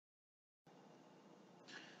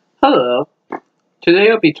Hello.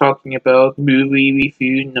 Today I'll be talking about movie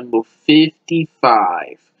review number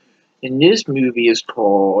 55. And this movie is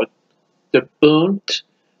called The Burnt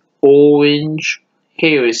Orange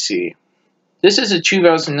Heresy. This is a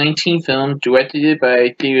 2019 film directed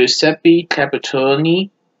by Giuseppe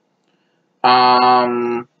Capitoni.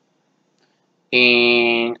 And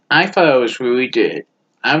I thought it was really good.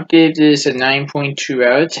 I'll give this a 9.2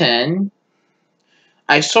 out of 10.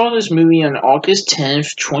 I saw this movie on August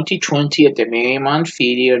 10th, 2020 at the Mariemont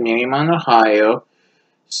Theatre in Mariemont, Ohio.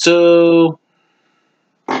 So,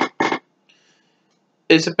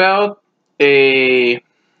 it's about a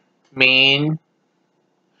man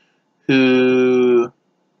who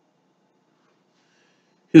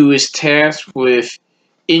is tasked with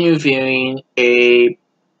interviewing a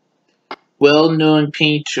well-known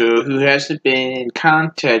painter who hasn't been in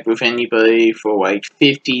contact with anybody for like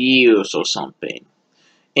 50 years or something.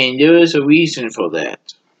 And there is a reason for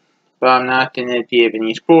that. But I'm not going to give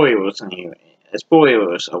any spoilers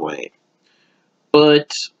away.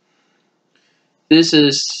 But this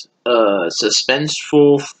is a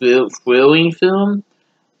suspenseful, thrilling film.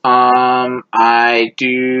 I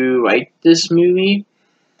do like this movie.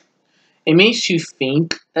 It makes you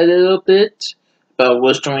think a little bit about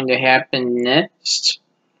what's going to happen next.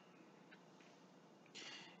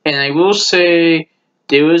 And I will say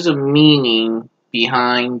there is a meaning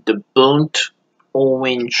behind the burnt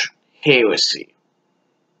orange heresy.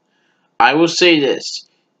 I will say this.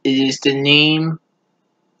 It is the name,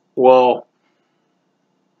 well,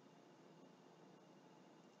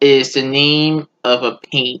 it is the name of a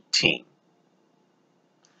painting.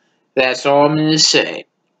 That's all I'm going to say.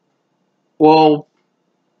 Well,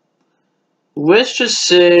 let's just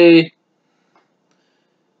say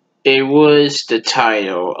it was the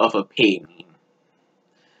title of a painting.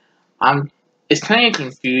 It's kind of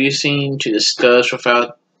confusing to discuss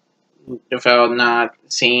without not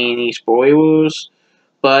saying any spoilers,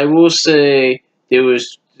 but I will say there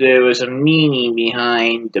was a meaning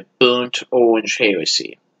behind the burnt orange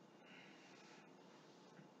heresy.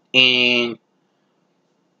 And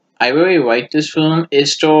I really like this film. It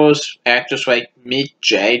stars actors like Mick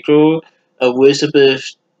Jagger,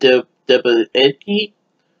 Elizabeth Debicki,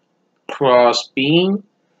 Cross Bean.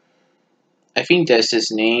 I think that's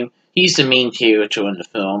his name. He's the main character in the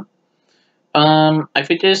film. I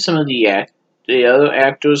forget some of the other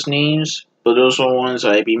actors' names, but those are ones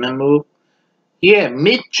I remember. Yeah,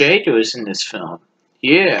 Mick Jagger is in this film.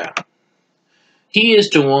 Yeah. He is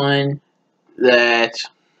the one that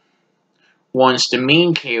wants the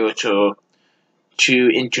main character to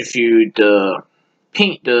interview the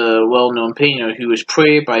well-known painter who was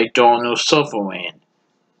played by Donald Sutherland.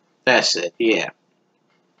 That's it, yeah.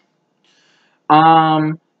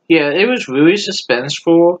 Yeah, it was really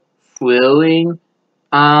suspenseful, thrilling.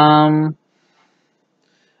 I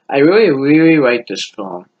really like this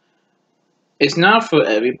film. It's not for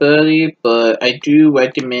everybody, but I do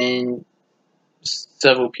recommend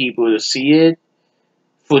several people to see it.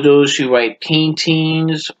 For those who like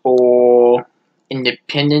paintings or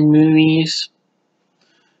independent movies,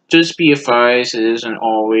 just be advised it is an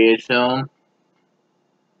R-rated film.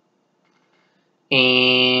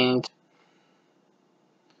 And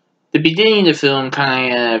the beginning of the film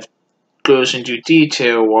kind of goes into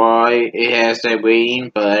detail why it has that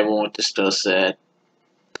rating, but I won't discuss that.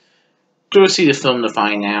 Go see the film to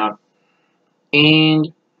find out.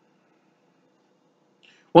 And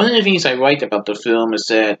one of the things I liked about the film is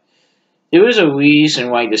that there was a reason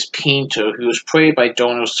why this painter, who was played by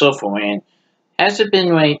Donald Sutherland, hasn't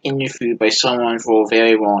been interviewed by someone for a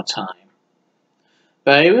very long time.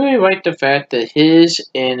 But I really like the fact that his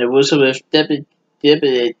and Elizabeth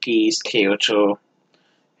Debicki's character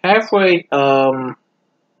have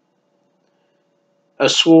a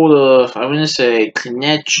sort of, I wouldn't say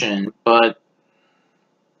connection, but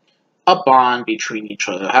a bond between each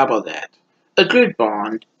other. How about that? A good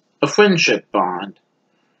bond. A friendship bond.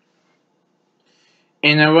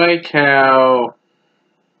 And I like how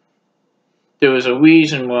there was a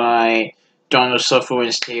reason why Donald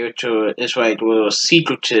Sutherland's character is a little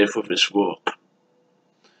secretive with his work.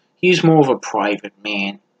 He's more of a private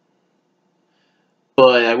man.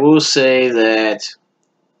 But I will say that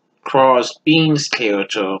Cross Bean's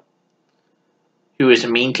character, who is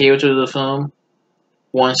the main character of the film,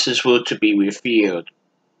 wants his work to be revealed.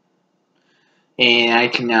 And I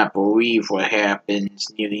cannot believe what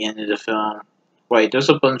happens near the end of the film. There's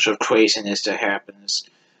a bunch of craziness that happens.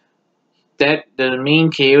 The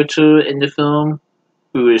main character in the film,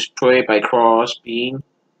 who is played by Cross Bean,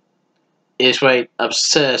 is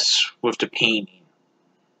obsessed with the painting,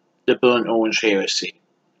 the burnt orange heresy.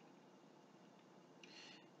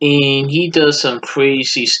 and he does some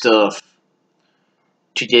crazy stuff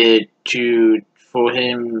for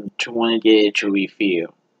him to want to get it to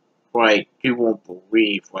reveal. Right, you won't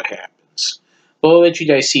believe what happens. But I'll let you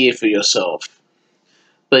guys see it for yourself.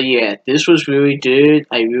 But yeah, this was really good.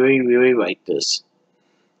 I really, really like this.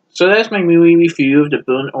 So that's my movie review of the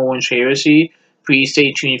Burnt Orange Heresy. Please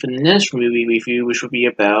stay tuned for the next movie review, which will be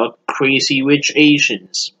about Crazy Rich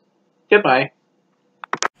Asians. Goodbye.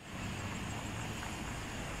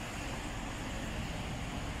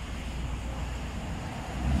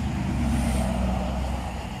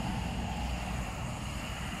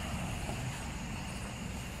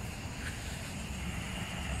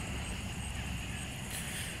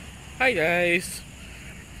 Hi guys,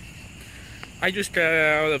 I just got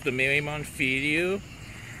out of the Mariemont Theatre.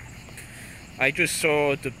 I just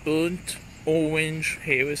saw the Burnt Orange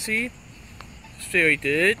Heresy. It's very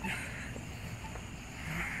good.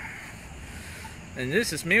 And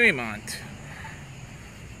this is Mariemont.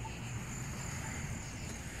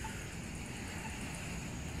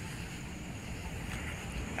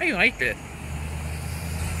 I liked it.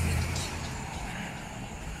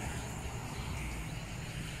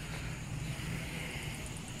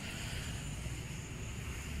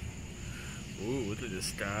 Ooh, look at the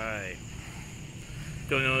sky.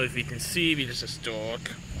 Don't know if you can see because it's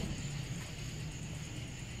dark.